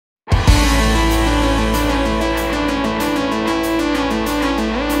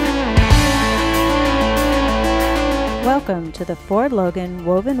Welcome to the FordLogan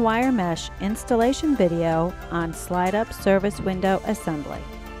woven wire mesh installation video on slide-up service window assembly.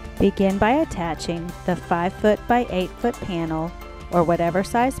 Begin by attaching the 5-foot by 8-foot panel, or whatever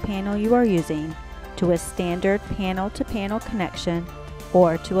size panel you are using, to a standard panel-to-panel connection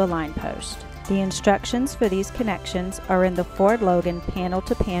or to a line post. The instructions for these connections are in the FordLogan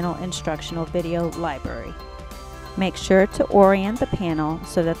panel-to-panel instructional video library. Make sure to orient the panel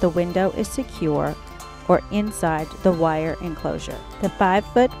so that the window is secure or inside the wire enclosure. The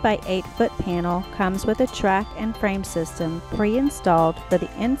 5-foot by 8-foot panel comes with a track and frame system pre-installed for the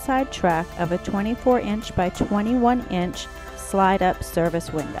inside track of a 24-inch by 21-inch slide-up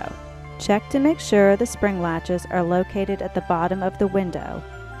service window. Check to make sure the spring latches are located at the bottom of the window.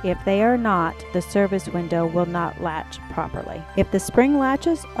 If they are not, the service window will not latch properly. If the spring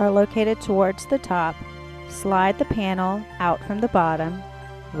latches are located towards the top, slide the panel out from the bottom,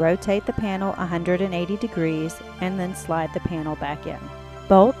 rotate the panel 180 degrees, and then slide the panel back in.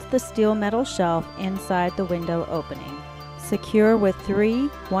 Bolt the steel metal shelf inside the window opening. Secure with 3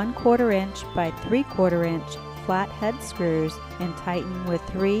 1/4 inch by 3/4 inch flat head screws and tighten with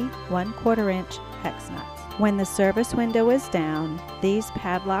 3 1/4 inch hex nuts. When the service window is down, these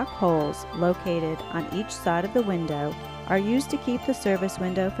padlock holes located on each side of the window are used to keep the service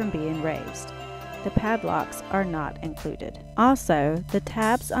window from being raised. The padlocks are not included. Also, the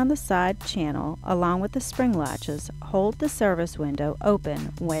tabs on the side channel, along with the spring latches, hold the service window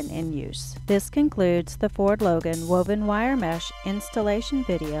open when in use. This concludes the FordLogan woven wire mesh installation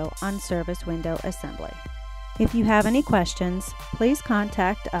video on service window assembly. If you have any questions, please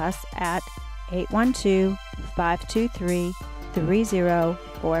contact us at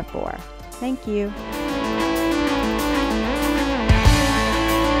 812-523-3044. Thank you.